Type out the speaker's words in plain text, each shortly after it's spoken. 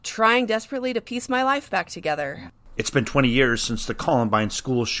trying desperately to piece my life back together. It's been 20 years since the Columbine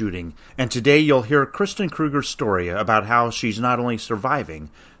school shooting, and today you'll hear Kristen Kruger's story about how she's not only surviving,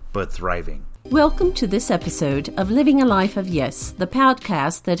 but thriving. Welcome to this episode of Living a Life of Yes, the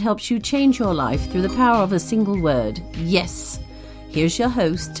podcast that helps you change your life through the power of a single word, yes. Here's your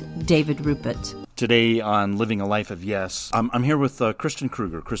host, David Rupert. Today on Living a Life of Yes, I'm here with Kristen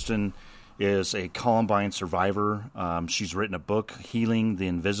Kruger. Kristen is a Columbine survivor. She's written a book, Healing the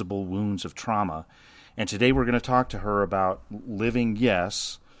Invisible Wounds of Trauma. And today we're going to talk to her about living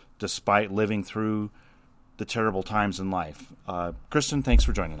yes, despite living through the terrible times in life. Kristen, thanks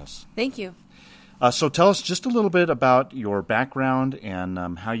for joining us. Thank you. So tell us just a little bit about your background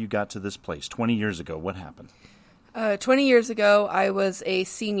and how you got to this place. 20 years ago, what happened? 20 years ago, I was a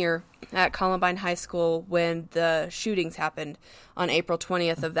senior at Columbine High School when the shootings happened on April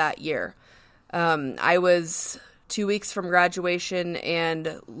 20th of that year. I was 2 weeks from graduation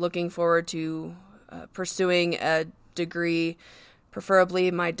and looking forward to pursuing a degree, preferably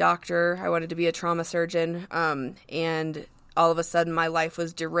my doctor. I wanted to be a trauma surgeon, and all of a sudden my life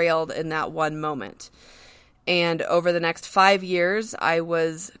was derailed in that one moment. And over the next 5 years, I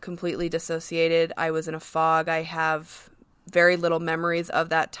was completely dissociated. I was in a fog. I have very little memories of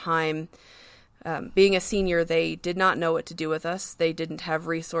that time. Being a senior, they did not know what to do with us. They didn't have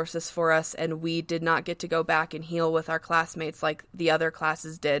resources for us, and we did not get to go back and heal with our classmates like the other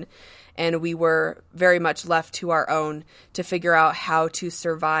classes did. And we were very much left to our own to figure out how to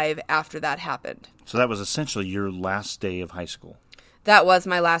survive after that happened. So that was essentially your last day of high school. That was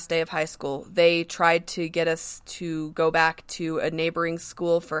my last day of high school. They tried to get us to go back to a neighboring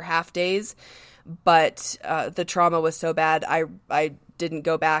school for half days, but the trauma was so bad, I didn't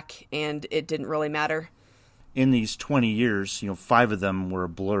go back, and it didn't really matter. In these 20 years, 5 of them were a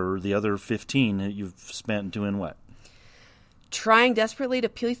blur. The other 15 you've spent doing what? Trying desperately to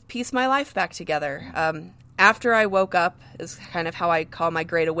piece my life back together. After I woke up, is kind of how I call my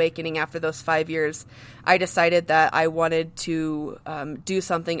great awakening after those 5 years, I decided that I wanted to do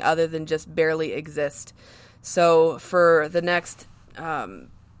something other than just barely exist. So for the next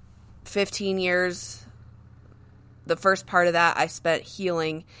 15 years, the first part of that I spent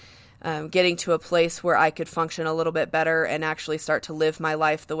healing, getting to a place where I could function a little bit better and actually start to live my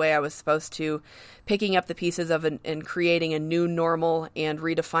life the way I was supposed to, picking up the pieces of and creating a new normal and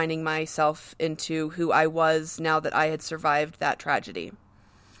redefining myself into who I was now that I had survived that tragedy.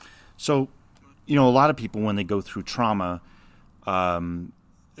 So, a lot of people, when they go through trauma,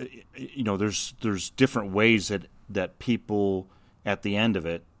 there's different ways that people at the end of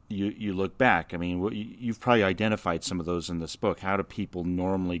it, you look back. I mean, you've probably identified some of those in this book. How do people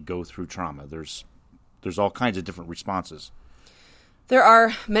normally go through trauma? There's all kinds of different responses. There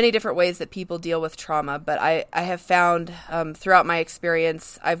are many different ways that people deal with trauma, but I have found throughout my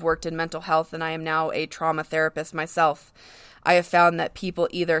experience, I've worked in mental health and I am now a trauma therapist myself. I have found that people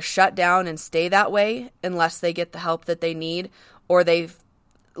either shut down and stay that way unless they get the help that they need, or they've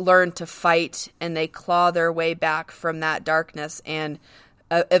learned to fight and they claw their way back from that darkness and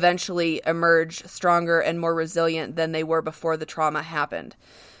eventually emerge stronger and more resilient than they were before the trauma happened.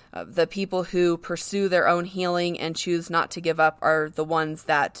 The people who pursue their own healing and choose not to give up are the ones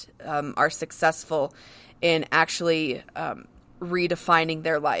that are successful in actually redefining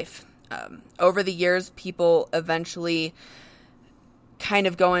their life. Over the years, people eventually kind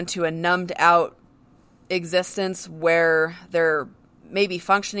of go into a numbed out existence where they're maybe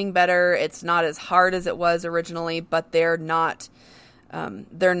functioning better. It's not as hard as it was originally, but they're not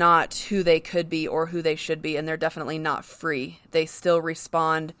who they could be or who they should be, and they're definitely not free. They still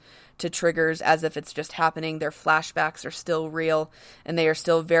respond to triggers as if it's just happening. Their flashbacks are still real, and they are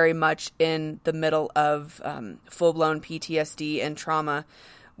still very much in the middle of full-blown PTSD and trauma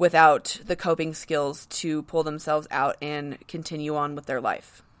without the coping skills to pull themselves out and continue on with their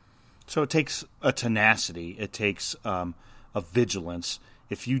life. So it takes a tenacity. It takes a vigilance.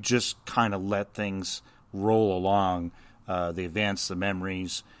 If you just kind of let things roll along, the events, the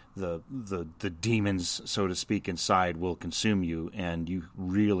memories, the demons, so to speak, inside will consume you, and you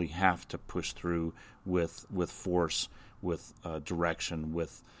really have to push through with force, with direction,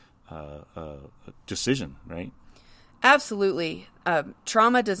 with decision, right? Absolutely.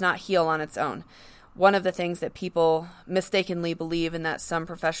 Trauma does not heal on its own. One of the things that people mistakenly believe and that some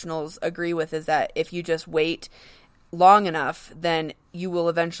professionals agree with is that if you just wait long enough, then you will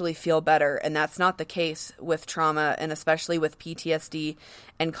eventually feel better. And that's not the case with trauma, and especially with PTSD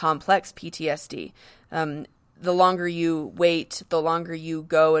and complex PTSD. The longer you wait, the longer you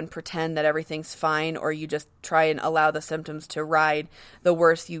go and pretend that everything's fine, or you just try and allow the symptoms to ride, the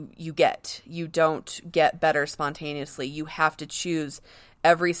worse you get. You don't get better spontaneously. You have to choose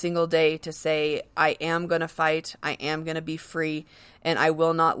every single day to say, I am going to fight, I am going to be free, and I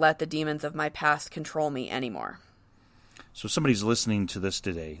will not let the demons of my past control me anymore. So somebody's listening to this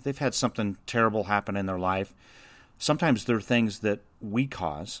today. They've had something terrible happen in their life. Sometimes there are things that we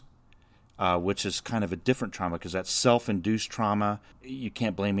cause, which is kind of a different trauma, because that's self-induced trauma. You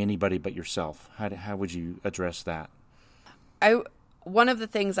can't blame anybody but yourself. How would you address that? One of the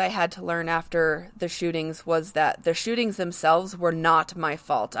things I had to learn after the shootings was that the shootings themselves were not my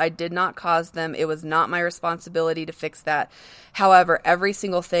fault. I did not cause them. It was not my responsibility to fix that. However, every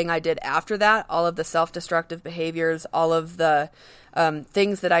single thing I did after that, all of the self-destructive behaviors, all of the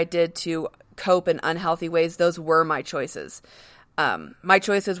things that I did to cope in unhealthy ways, those were my choices. My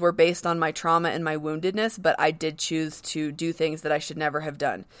choices were based on my trauma and my woundedness, but I did choose to do things that I should never have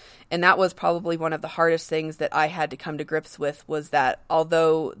done. And that was probably one of the hardest things that I had to come to grips with, was that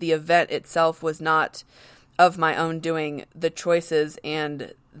although the event itself was not of my own doing, the choices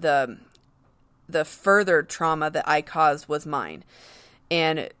and the further trauma that I caused was mine.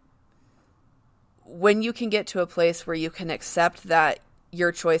 And when you can get to a place where you can accept that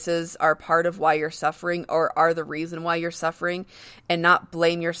your choices are part of why you're suffering, or are the reason why you're suffering, and not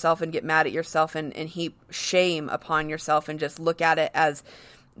blame yourself and get mad at yourself and heap shame upon yourself, and just look at it as,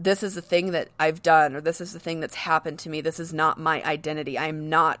 this is the thing that I've done, or this is the thing that's happened to me. This is not my identity. I'm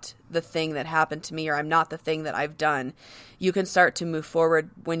not the thing that happened to me, or I'm not the thing that I've done. You can start to move forward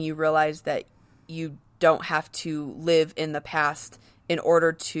when you realize that you don't have to live in the past in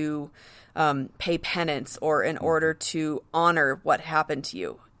order to pay penance, or in order to honor what happened to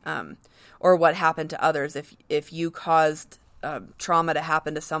you, or what happened to others. If you caused trauma to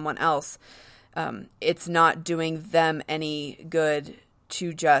happen to someone else, it's not doing them any good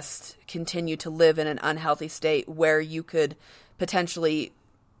to just continue to live in an unhealthy state where you could potentially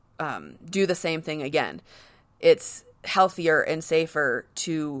do the same thing again. It's healthier and safer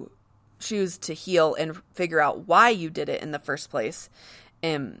to choose to heal and figure out why you did it in the first place.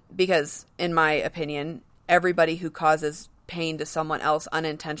 Because, in my opinion, everybody who causes pain to someone else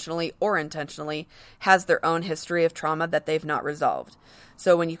unintentionally or intentionally has their own history of trauma that they've not resolved.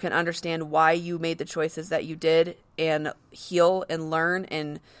 So when you can understand why you made the choices that you did, and heal and learn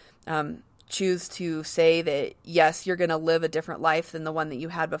and choose to say that, yes, you're going to live a different life than the one that you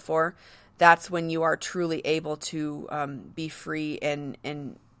had before, that's when you are truly able to be free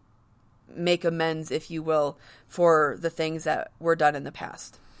and make amends, if you will, for the things that were done in the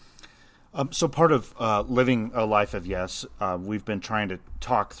past. So part of living a life of yes, we've been trying to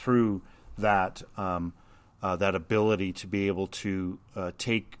talk through that that ability to be able to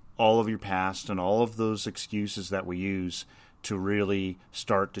take all of your past and all of those excuses that we use to really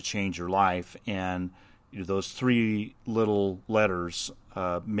start to change your life. And those 3 little letters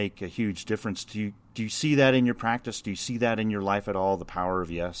make a huge difference. Do you see that in your practice? Do you see that in your life at all, the power of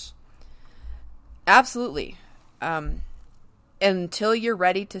yes? Absolutely. Until you're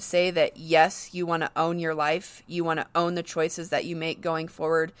ready to say that, yes, you want to own your life, you want to own the choices that you make going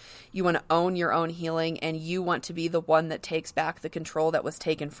forward, you want to own your own healing, and you want to be the one that takes back the control that was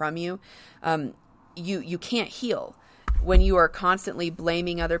taken from you, you can't heal. When you are constantly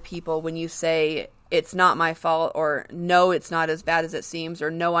blaming other people, when you say, it's not my fault, or no, it's not as bad as it seems,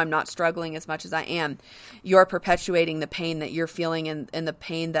 or no, I'm not struggling as much as I am, you're perpetuating the pain that you're feeling and the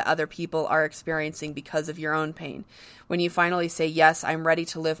pain that other people are experiencing because of your own pain. When you finally say, yes, I'm ready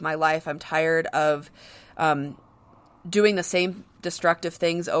to live my life, I'm tired of doing the same destructive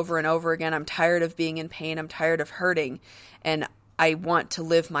things over and over again, I'm tired of being in pain, I'm tired of hurting, and I want to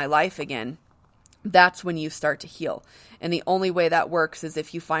live my life again, that's when you start to heal. And the only way that works is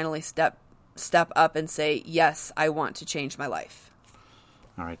if you finally step up and say, yes, I want to change my life.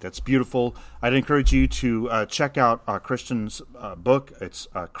 All right, that's beautiful. I'd encourage you to check out Kristen's book. It's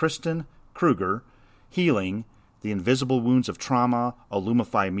Kristen Kruger, Healing, The Invisible Wounds of Trauma,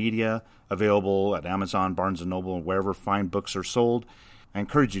 Illumify Media, available at Amazon, Barnes & Noble, and wherever fine books are sold. I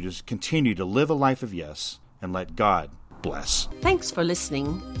encourage you to continue to live a life of yes and let God bless. Thanks for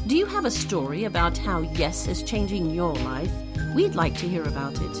listening. Do you have a story about how yes is changing your life? We'd like to hear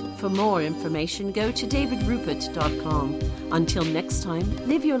about it. For more information, go to davidrupert.com. Until next time,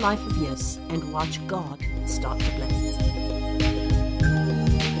 live your life of yes and watch God start to bless.